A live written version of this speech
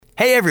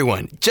Hey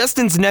everyone,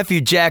 Justin's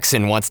nephew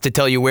Jackson wants to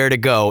tell you where to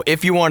go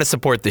if you want to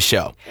support the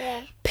show.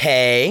 Yeah.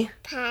 Pay.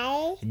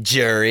 Pie.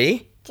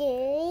 JuRY.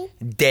 Do.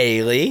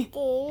 Daily.com.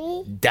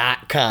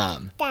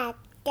 Da.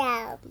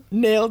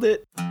 Nailed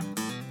it.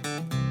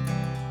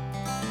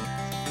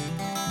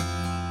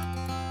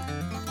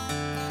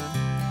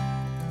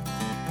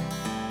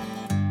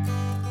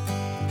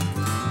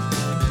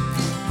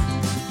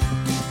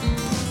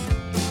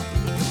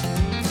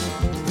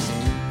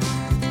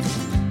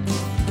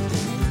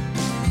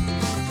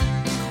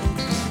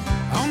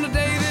 On the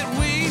day that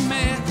we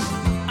met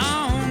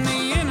on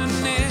the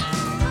internet,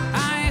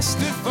 I asked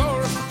her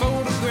for a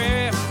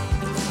photograph.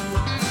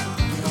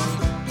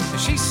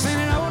 She sent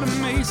it over to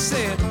me,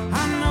 said,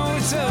 I know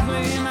it's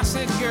ugly. And I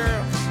said,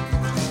 girl,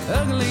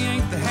 ugly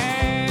ain't the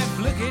half.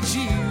 Look at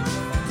you.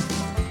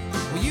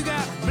 Well, you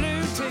got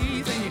blue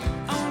teeth and you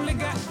only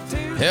got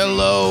two.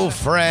 Hello,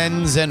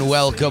 friends, and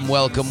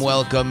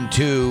welcome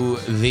to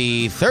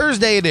the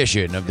Thursday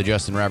edition of the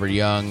Justin Robert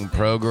Young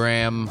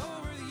program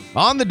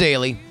on the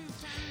Daily.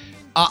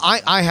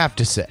 I have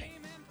to say,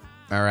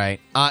 all right,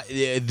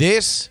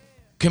 this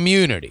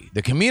community,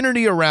 the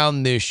community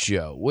around this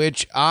show,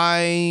 which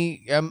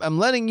I'm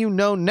letting you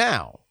know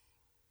now,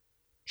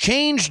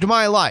 changed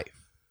my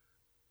life.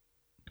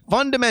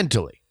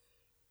 Fundamentally,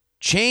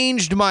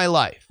 changed my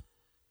life.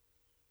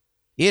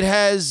 It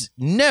has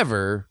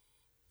never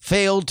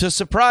failed to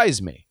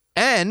surprise me.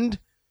 And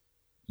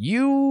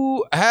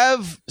you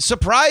have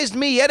surprised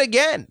me yet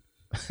again.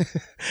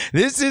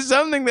 This is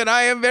something that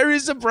I am very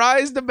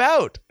surprised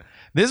about.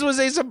 This was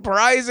a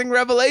surprising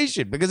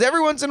revelation because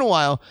every once in a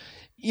while,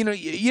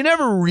 you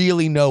never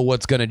really know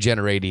what's going to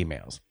generate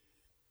emails.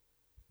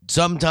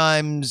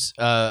 Sometimes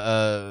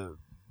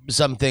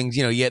some things,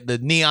 you get the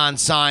neon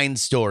sign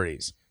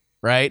stories,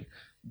 right?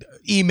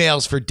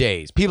 Emails for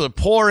days. People are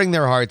pouring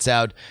their hearts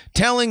out,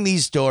 telling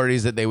these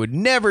stories that they would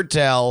never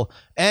tell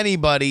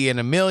anybody in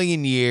a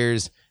million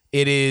years.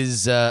 It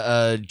is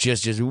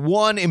just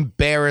one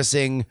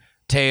embarrassing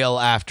tale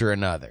after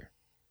another.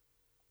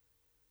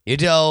 You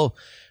tell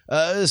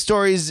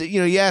stories,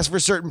 you ask for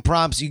certain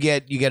prompts, you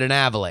get an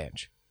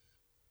avalanche.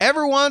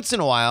 Every once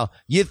in a while,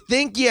 you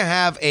think you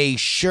have a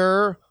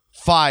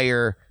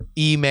surefire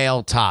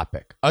email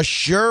topic, a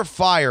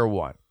surefire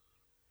one.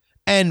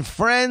 And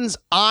friends,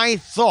 I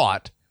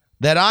thought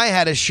that I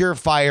had a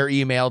surefire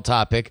email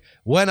topic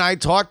when I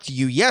talked to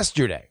you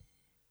yesterday.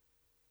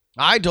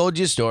 I told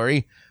you a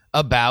story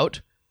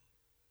about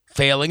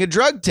failing a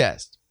drug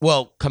test.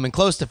 Well, coming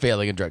close to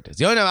failing a drug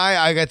test.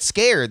 I got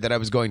scared that I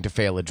was going to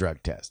fail a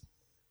drug test.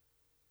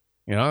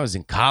 I was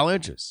in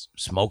college, I was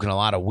smoking a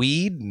lot of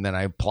weed, and then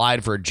I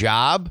applied for a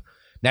job.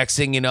 Next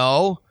thing you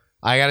know,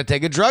 I got to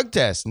take a drug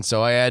test. And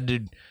so I had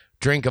to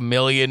drink 1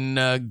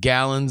 million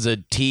gallons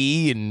of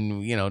tea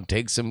and,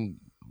 take some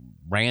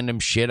random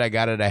shit I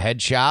got at a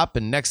head shop.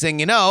 And next thing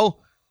you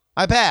know,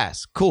 I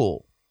pass.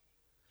 Cool.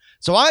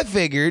 So I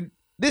figured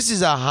this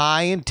is a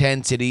high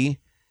intensity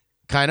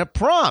kind of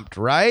prompt,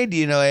 right?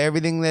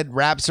 Everything that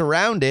wraps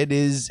around it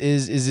is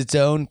its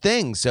own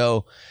thing.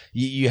 So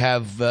you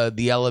have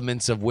the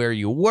elements of where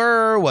you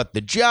were, what the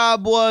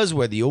job was,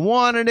 whether you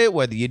wanted it,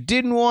 whether you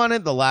didn't want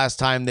it, the last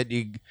time that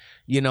you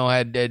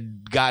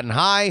had gotten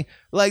high.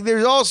 Like,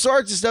 there's all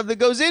sorts of stuff that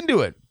goes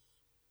into it.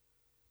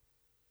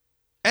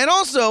 And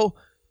also,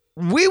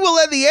 we will,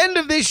 at the end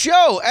of this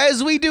show,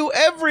 as we do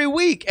every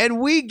week, and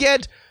we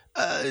get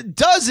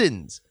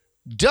dozens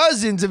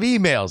of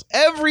emails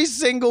every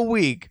single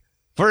week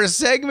for a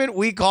segment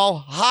we call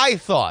High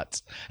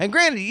Thoughts. And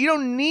granted, you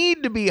don't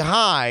need to be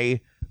high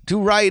to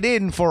write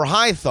in for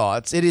High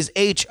Thoughts. It is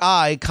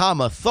HI,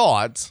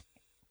 thoughts.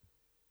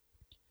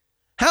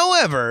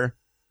 However,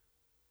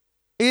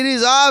 it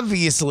is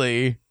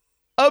obviously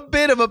a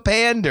bit of a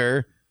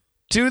pander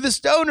to the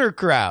stoner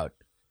crowd.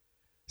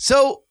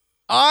 So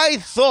I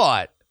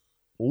thought,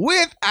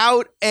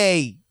 without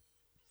a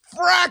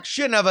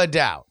fraction of a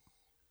doubt,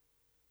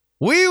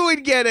 we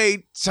would get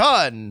a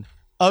ton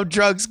of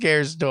drug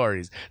scare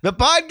stories. The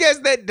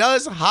podcast that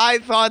does High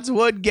Thoughts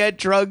would get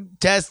drug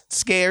test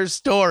scare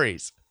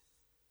stories.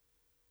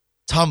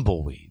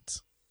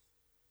 Tumbleweeds.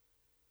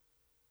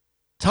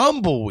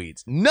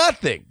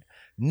 Nothing.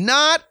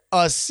 Not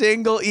a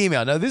single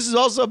email. Now, this is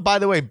also, by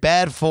the way,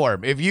 bad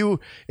form. If you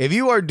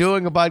are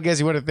doing a podcast,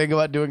 you want to think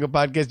about doing a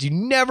podcast, you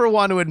never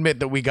want to admit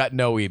that we got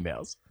no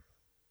emails.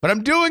 But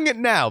I'm doing it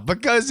now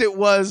because it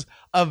was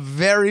a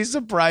very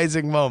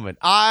surprising moment.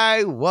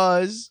 I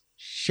was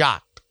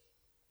shocked.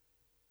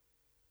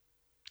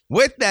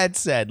 With that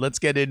said, let's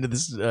get into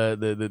this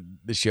the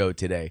show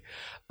today.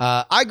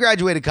 I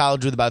graduated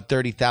college with about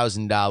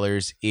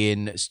 $30,000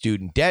 in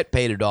student debt,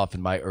 paid it off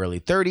in my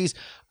early 30s.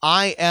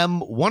 I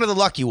am one of the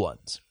lucky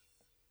ones.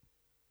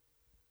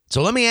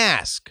 So let me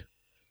ask,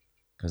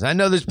 because I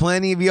know there's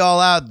plenty of y'all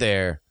out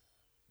there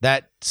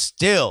that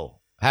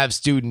still have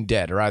student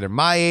debt, or either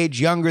my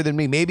age, younger than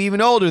me, maybe even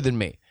older than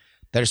me,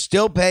 that are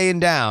still paying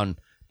down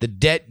the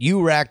debt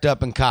you racked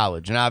up in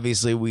college. And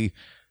obviously we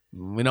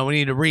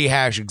need to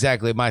rehash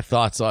exactly my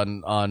thoughts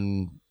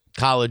on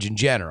college in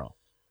general.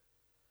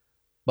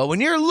 But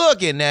when you're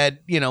looking at,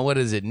 what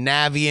is it,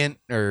 Navient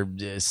or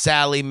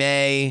Sally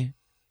Mae,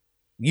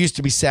 used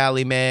to be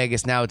Sally Mae, I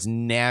guess now it's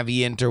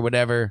Navient or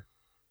whatever,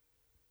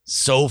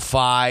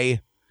 SoFi,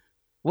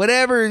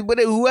 whatever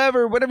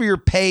your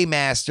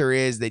paymaster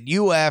is that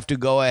you have to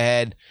go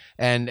ahead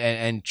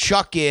and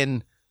chuck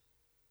in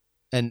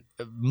a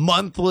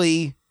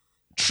monthly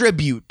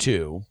tribute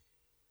to,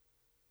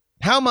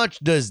 how much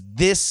does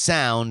this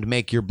sound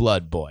make your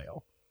blood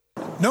boil?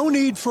 No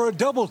need for a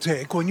double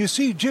take when you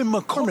see Jim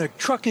McCormick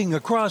trucking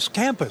across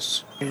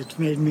campus. It's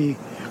made me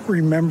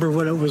remember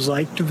what it was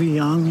like to be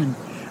young and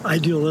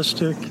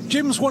idealistic.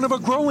 Jim's one of a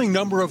growing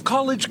number of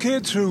college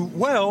kids who,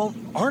 well,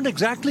 aren't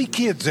exactly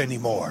kids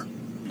anymore.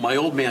 My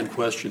old man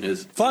question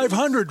is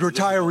 500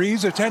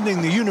 retirees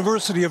attending the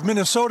University of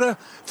Minnesota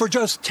for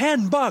just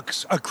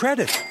 $10 a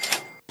credit.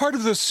 Part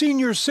of the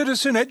Senior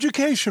Citizen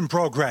Education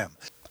Program.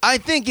 I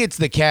think it's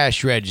the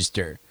cash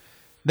register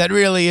that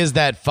really is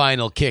that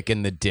final kick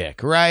in the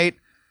dick, right?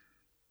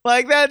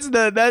 Like that's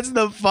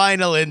the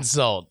final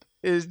insult.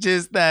 It's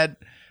just that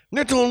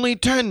it's only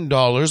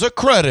 $10 a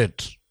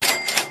credit.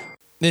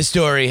 This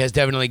story has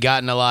definitely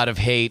gotten a lot of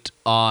hate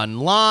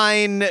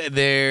online.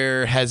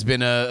 There has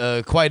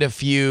been quite a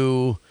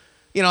few,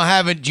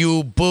 haven't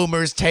you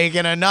boomers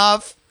taken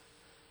enough?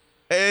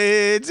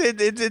 It's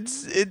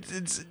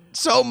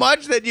so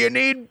much that you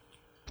need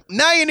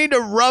to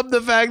rub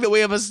the fact that we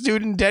have a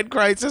student debt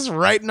crisis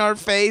right in our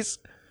face.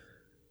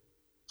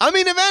 I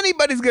mean, if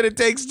anybody's going to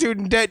take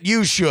student debt,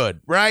 you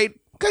should, right?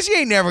 Because you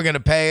ain't never going to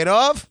pay it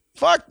off.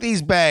 Fuck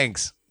these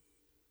banks.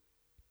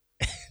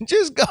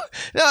 Just go.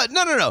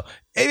 No.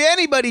 If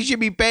anybody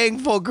should be paying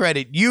full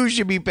credit, you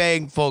should be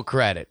paying full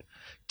credit.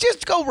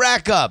 Just go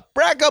rack up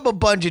a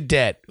bunch of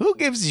debt. Who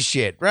gives a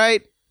shit,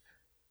 right?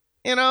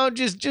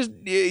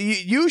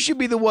 You should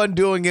be the one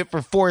doing it for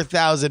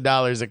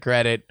 $4,000 of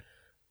credit,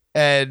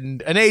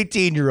 and an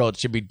 18-year-old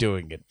should be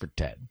doing it for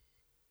 10.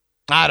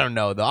 I don't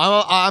know though.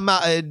 I'm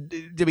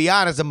to be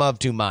honest, I'm of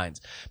two minds,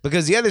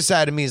 because the other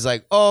side of me is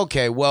like, oh,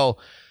 okay, well,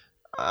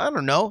 I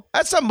don't know.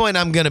 At some point,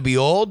 I'm gonna be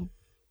old.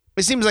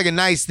 It seems like a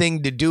nice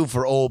thing to do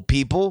for old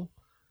people.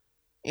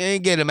 You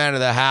get them out of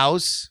the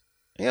house.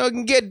 It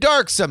can get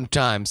dark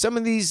sometimes. Some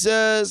of these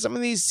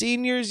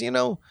seniors,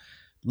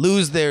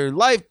 lose their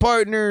life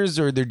partners,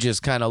 or they're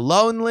just kind of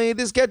lonely.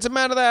 This gets them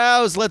out of the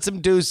house, lets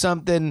them do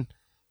something.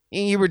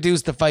 You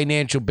reduce the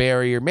financial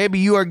barrier. Maybe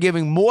you are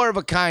giving more of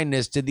a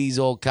kindness to these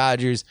old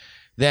codgers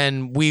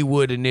than we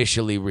would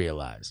initially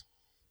realize.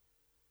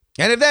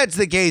 And if that's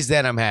the case,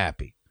 then I'm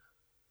happy.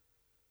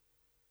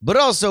 But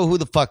also, who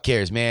the fuck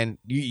cares, man?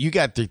 You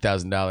got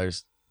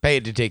 $3,000. Pay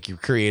it to take your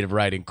creative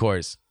writing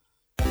course.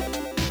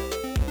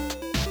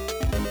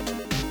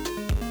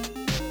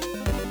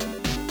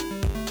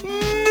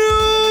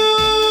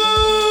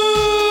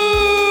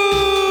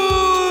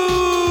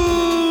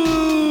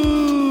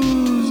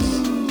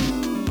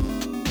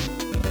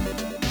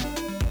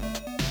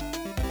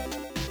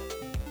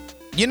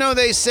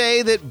 They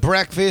say that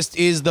breakfast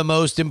is the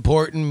most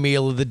important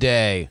meal of the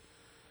day.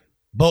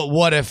 But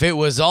what if it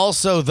was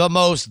also the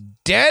most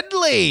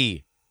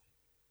deadly?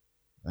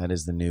 That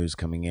is the news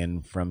coming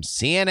in from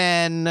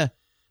CNN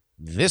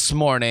this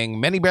morning.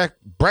 Many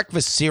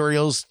breakfast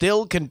cereals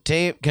still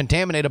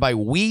contaminated by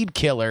weed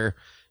killer,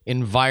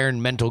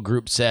 environmental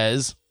group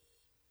says.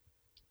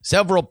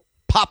 Several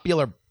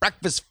popular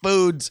breakfast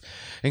foods,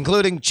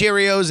 including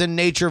Cheerios and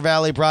Nature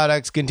Valley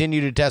products, continue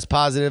to test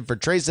positive for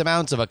trace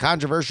amounts of a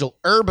controversial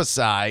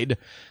herbicide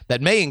that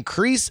may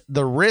increase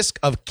the risk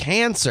of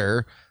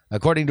cancer,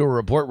 according to a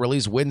report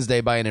released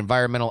Wednesday by an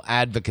environmental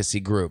advocacy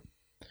group.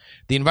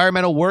 The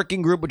Environmental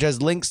Working Group, which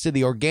has links to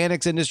the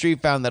organics industry,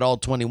 found that all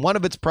 21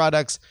 of its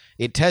products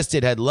it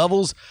tested had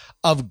levels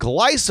of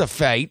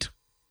glyphosate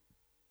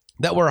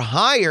that were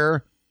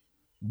higher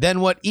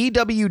than what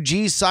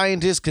EWG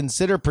scientists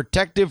consider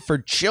protective for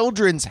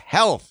children's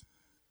health.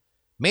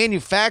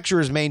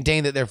 Manufacturers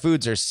maintain that their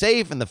foods are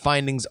safe and the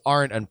findings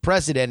aren't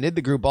unprecedented.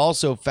 The group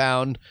also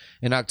found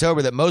in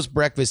October that most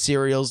breakfast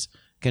cereals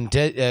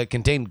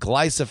contain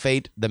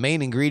glyphosate, the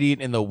main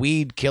ingredient in the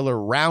weed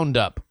killer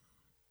Roundup.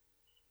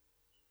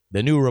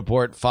 The new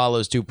report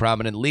follows two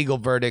prominent legal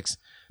verdicts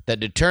that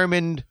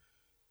determined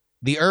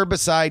the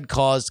herbicide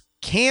caused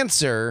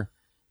cancer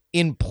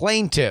in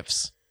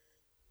plaintiffs.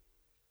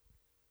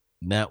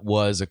 And that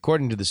was,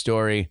 according to the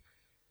story,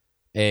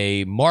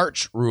 a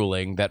March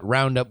ruling that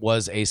Roundup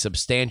was a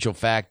substantial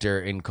factor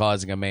in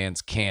causing a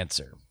man's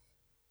cancer.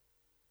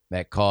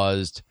 That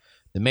caused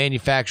the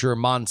manufacturer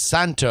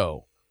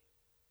Monsanto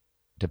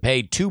to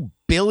pay $2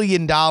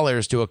 billion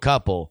to a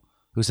couple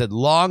who said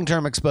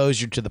long-term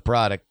exposure to the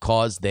product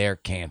caused their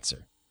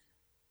cancer.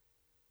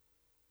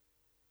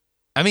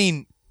 I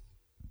mean,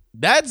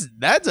 that's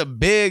a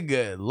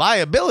big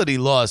liability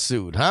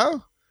lawsuit, huh?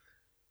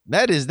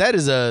 That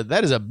is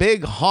a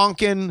big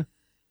honking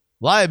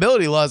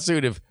liability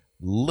lawsuit if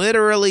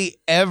literally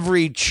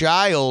every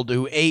child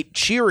who ate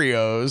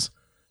Cheerios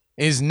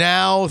is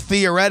now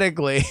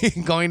theoretically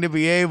going to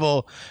be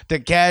able to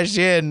cash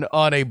in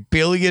on a $1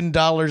 billion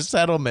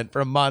settlement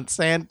from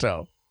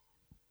Monsanto.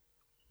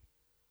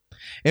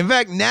 In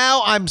fact,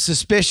 now I'm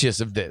suspicious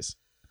of this.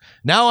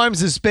 Now I'm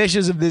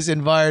suspicious of this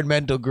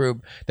environmental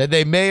group that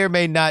they may or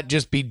may not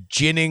just be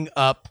ginning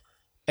up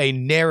a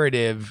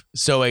narrative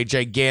so a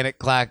gigantic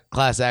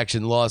class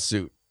action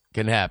lawsuit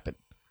can happen.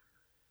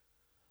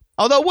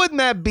 Although, wouldn't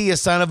that be a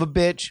son of a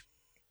bitch?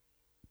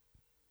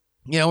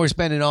 You know, we're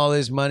spending all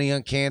this money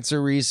on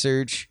cancer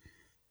research.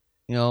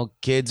 You know,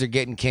 kids are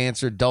getting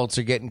cancer, adults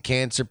are getting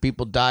cancer,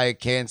 people die of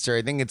cancer.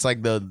 I think it's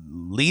like the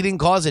leading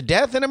cause of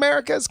death in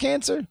America is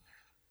cancer.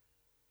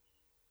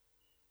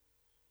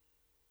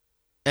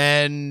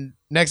 And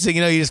next thing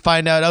you know, you just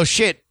find out, oh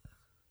shit,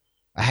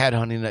 I had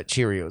Honey Nut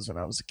Cheerios when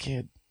I was a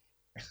kid.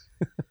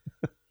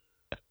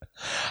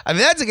 I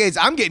mean, that's the case.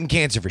 I'm getting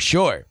cancer for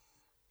sure.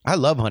 I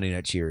love Honey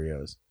Nut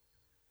Cheerios.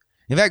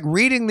 In fact,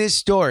 reading this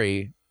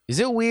story, is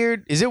it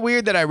weird? Is it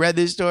weird that I read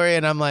this story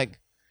and I'm like,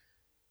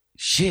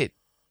 shit,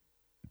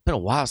 it's been a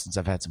while since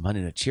I've had some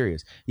Honey Nut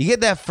Cheerios. You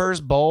get that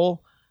first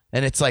bowl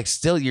and it's like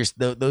still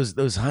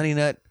those Honey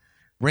Nut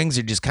rings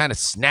are just kind of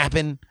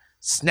snapping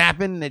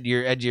at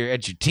your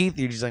teeth.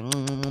 You're just like,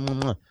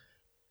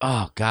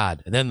 oh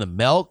God. And then the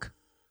milk,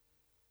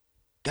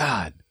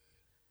 God,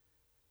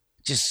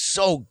 just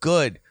so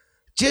good,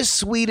 just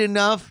sweet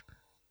enough.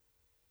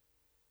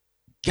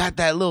 Got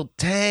that little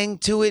tang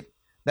to it,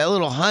 that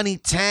little honey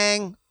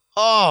tang.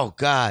 Oh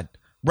God,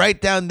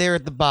 right down there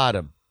at the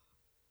bottom.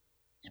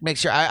 Make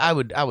sure I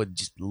would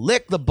just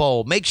lick the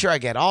bowl. Make sure I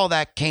get all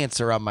that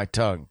cancer on my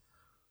tongue.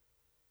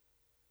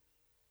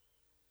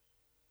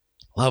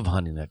 Love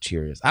Honey Nut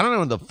Cheerios. I don't know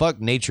what the fuck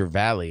Nature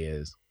Valley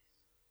is.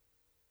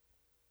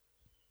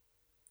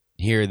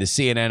 Here, the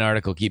CNN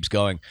article keeps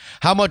going.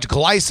 How much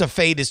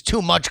glyphosate is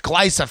too much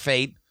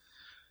glyphosate?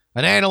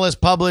 An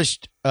analysis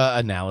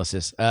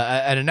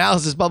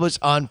published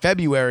on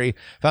February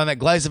found that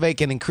glyphosate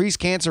can increase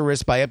cancer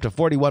risk by up to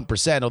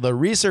 41%, although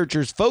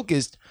researchers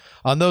focused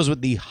on those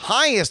with the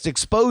highest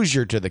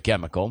exposure to the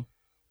chemical,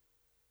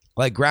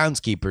 like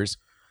groundskeepers,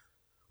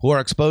 who are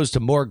exposed to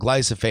more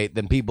glyphosate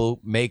than people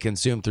may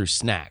consume through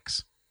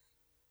snacks.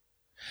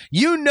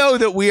 You know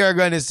that we are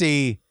going to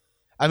see,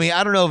 I mean,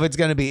 I don't know if it's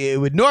going to be, it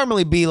would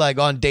normally be like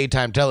on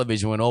daytime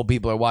television when old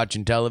people are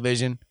watching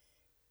television,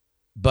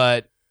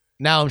 but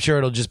now I'm sure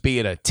it'll just be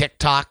in a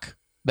TikTok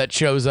that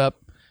shows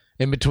up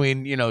in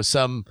between, you know,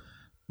 some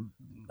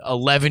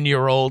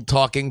 11-year-old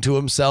talking to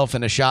himself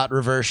in a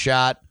reverse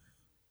shot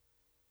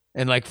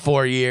in like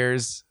 4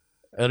 years.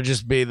 It'll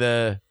just be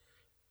the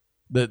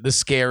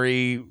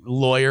scary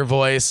lawyer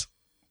voice.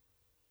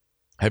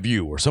 Have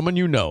you or someone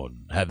you know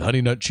had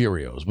Honey Nut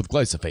Cheerios with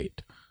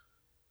glyphosate?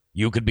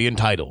 You could be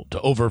entitled to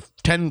over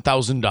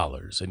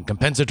 $10,000 in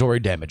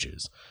compensatory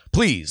damages.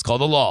 Please call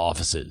the law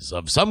offices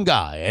of some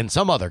guy and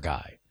some other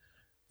guy.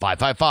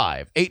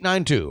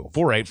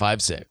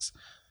 555-892-4856.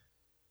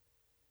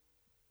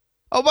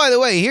 Oh, by the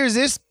way, here's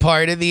this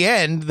part at the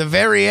end, the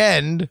very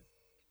end.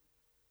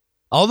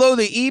 Although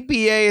the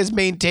EPA has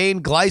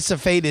maintained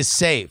glyphosate is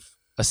safe,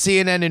 a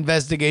CNN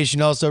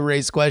investigation also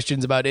raised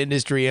questions about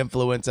industry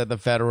influence at the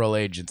federal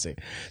agency.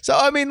 So,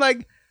 I mean,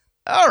 like,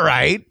 all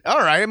right.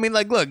 I mean,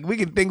 like, look, we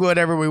can think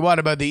whatever we want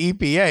about the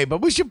EPA,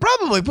 but we should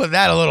probably put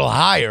that a little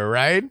higher,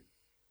 right?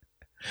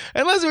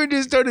 Unless we're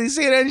just totally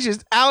CNN is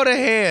just out of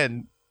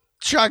hand.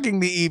 Chucking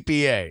the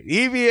EPA.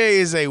 EPA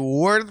is a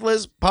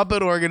worthless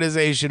puppet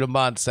organization of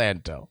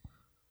Monsanto.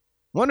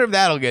 Wonder if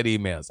that'll get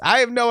emails. I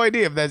have no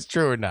idea if that's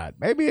true or not.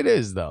 Maybe it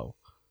is, though.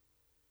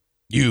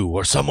 You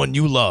or someone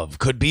you love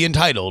could be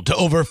entitled to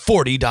over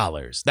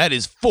 $40. That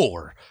is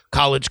 4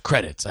 college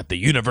credits at the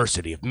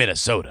University of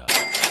Minnesota.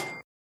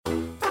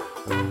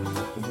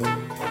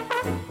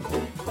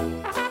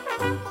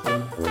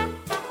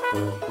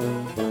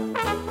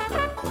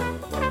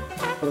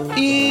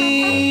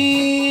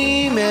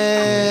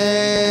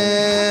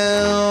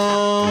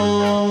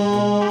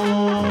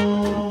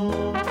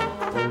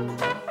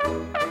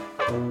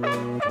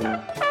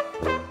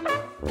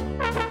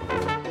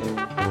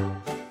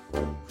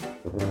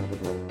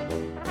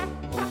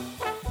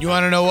 You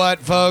want to know what,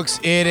 folks?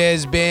 It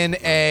has been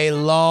a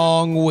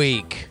long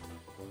week.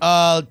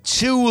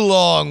 Too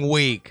long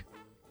week.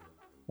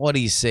 What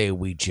do you say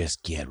we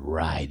just get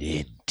right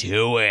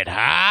into it,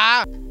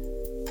 huh?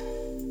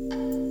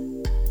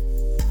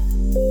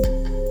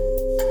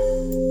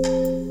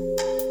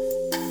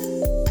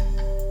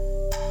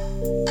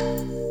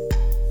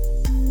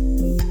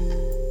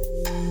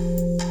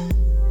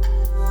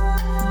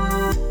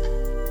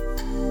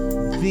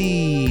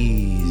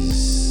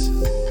 These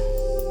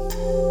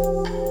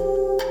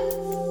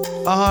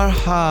are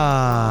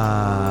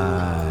high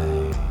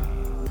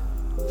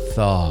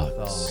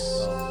thoughts.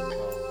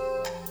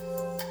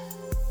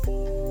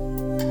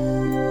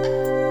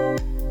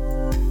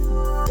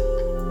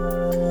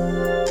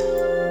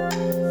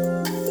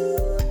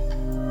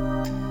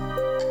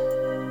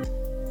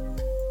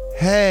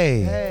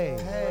 Hey,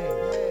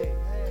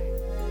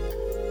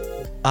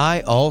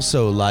 I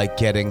also like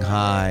getting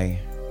high.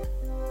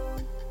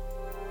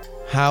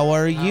 How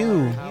are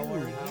you?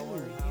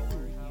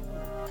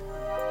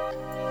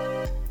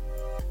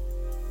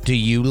 Do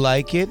you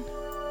like it?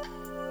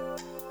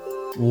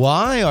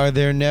 Why are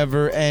there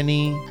never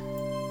any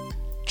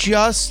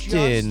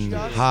Justin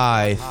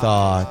High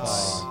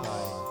Thoughts?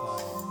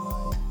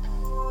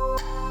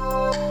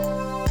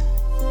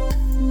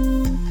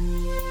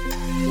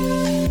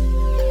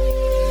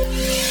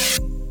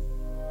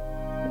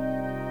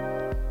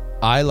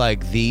 I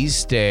like these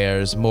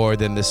stairs more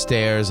than the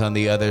stairs on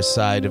the other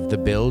side of the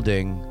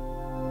building.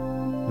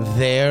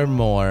 They're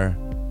more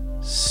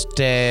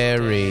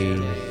starry.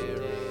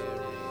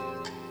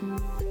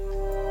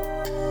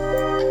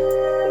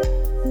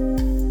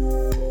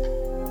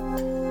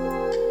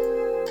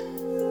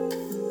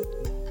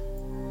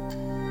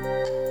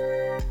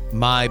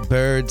 My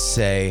birds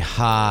say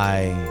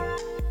hi.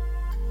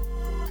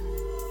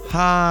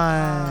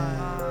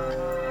 Hi.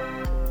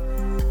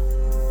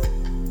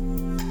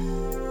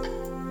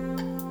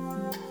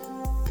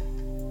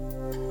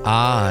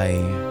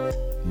 I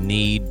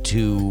need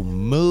to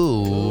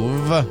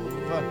move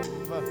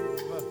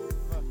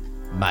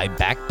my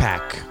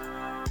backpack.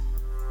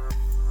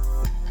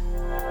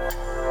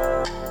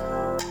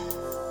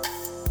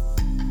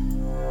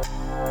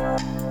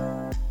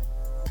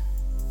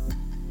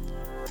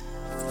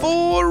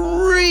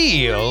 For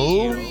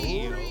real?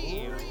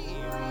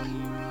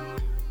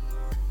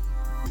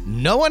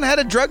 No one had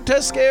a drug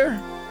test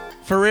scare?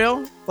 For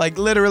real? Like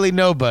literally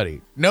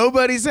nobody.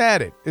 Nobody's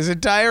had it. This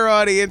entire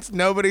audience,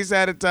 nobody's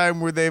had a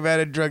time where they've had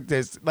a drug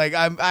test. Like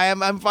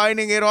I'm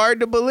finding it hard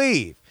to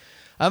believe.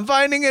 I'm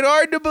finding it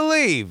hard to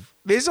believe.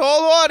 This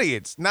whole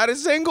audience, not a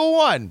single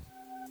one.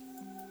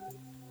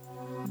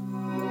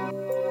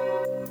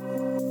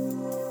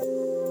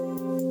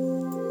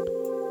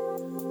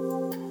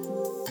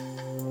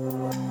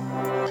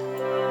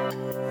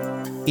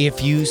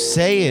 If you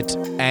say it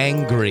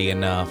angry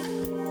enough,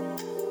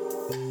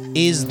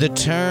 is the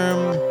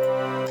term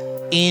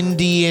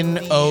Indian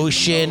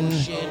Ocean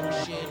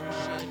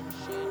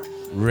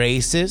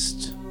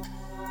racist?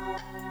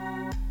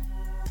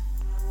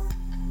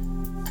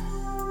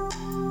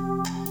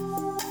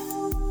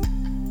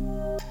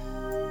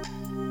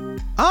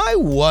 I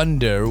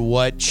wonder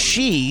what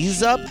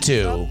she's up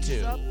to.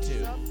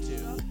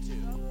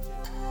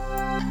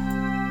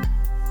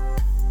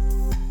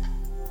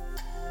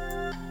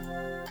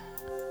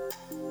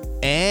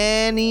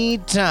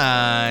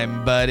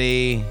 Anytime,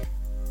 buddy.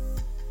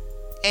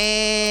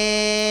 Anytime.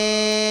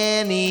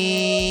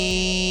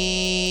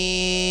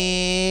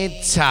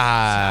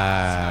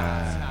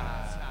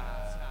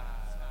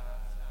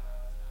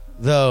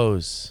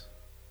 Those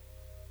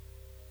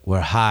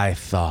were high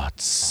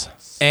thoughts.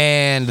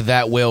 And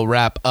that will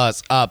wrap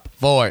us up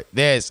for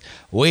this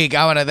week.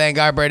 I want to thank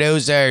our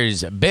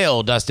producers,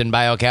 Bill, Dustin,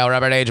 BioCal,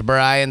 Robert H.,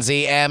 Brian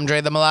C.,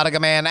 Amdre, the Melodica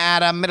Man,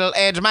 Adam, Middle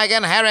Age, Mike,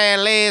 and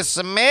Harry Lee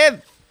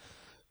Smith.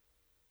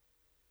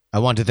 I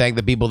want to thank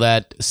the people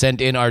that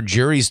sent in our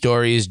jury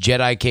stories,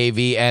 Jedi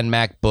KV and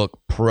MacBook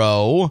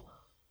Pro.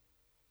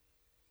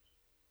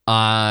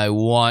 I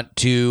want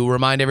to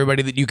remind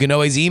everybody that you can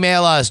always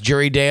email us,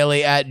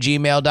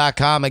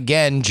 jurydaily@gmail.com.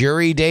 Again,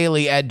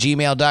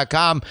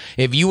 jurydaily@gmail.com.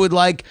 If you would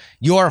like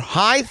your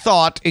high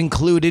thought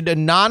included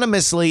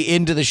anonymously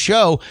into the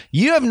show,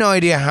 you have no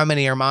idea how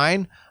many are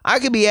mine. I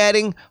could be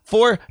adding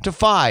 4 to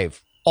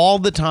 5 all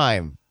the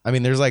time. I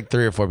mean, there's like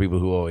 3 or 4 people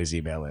who always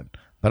email in.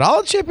 But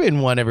I'll chip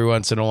in one every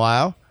once in a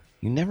while.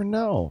 You never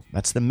know.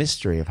 That's the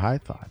mystery of high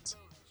thoughts.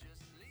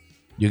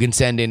 You can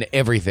send in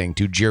everything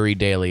to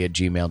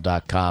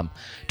jurydaily@gmail.com.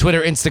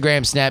 Twitter,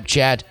 Instagram,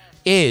 Snapchat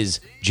is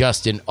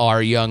Justin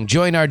R. Young.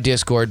 Join our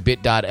Discord,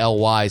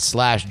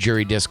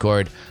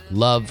 bit.ly/jurydiscord.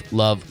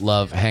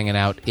 Love hanging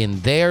out in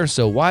there.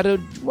 So what do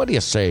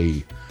you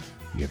say?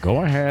 You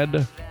go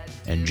ahead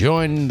and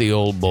join the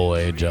old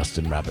boy,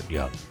 Justin Robert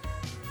Young.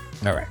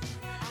 All right.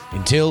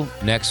 Until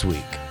next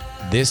week,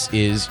 this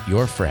is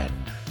your friend,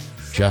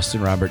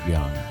 Justin Robert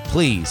Young.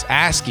 Please,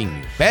 asking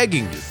you,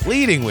 begging you,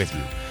 pleading with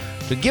you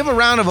to give a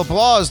round of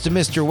applause to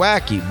Mr.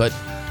 Wacky, but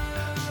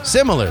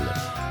similarly,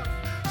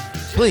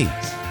 please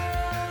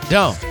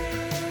don't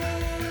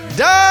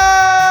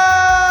die!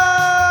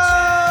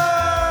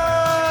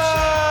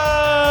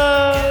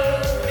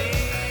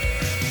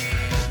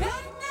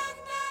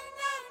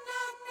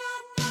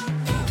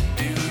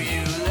 Do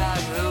you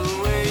like the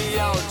way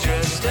you're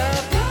dressed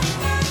up?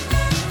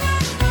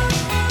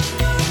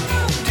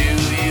 Do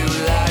you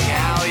like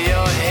how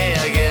your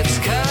hair gets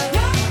cut?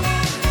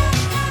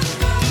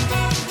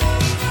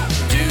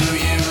 Do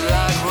you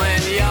like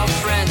when your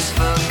friends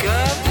fuck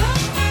up?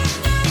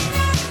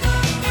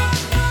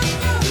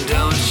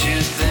 Don't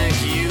you think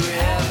you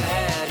have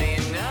had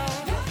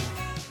enough?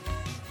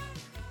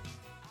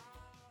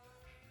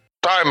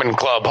 Diamond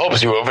Club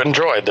hopes you have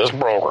enjoyed this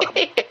program.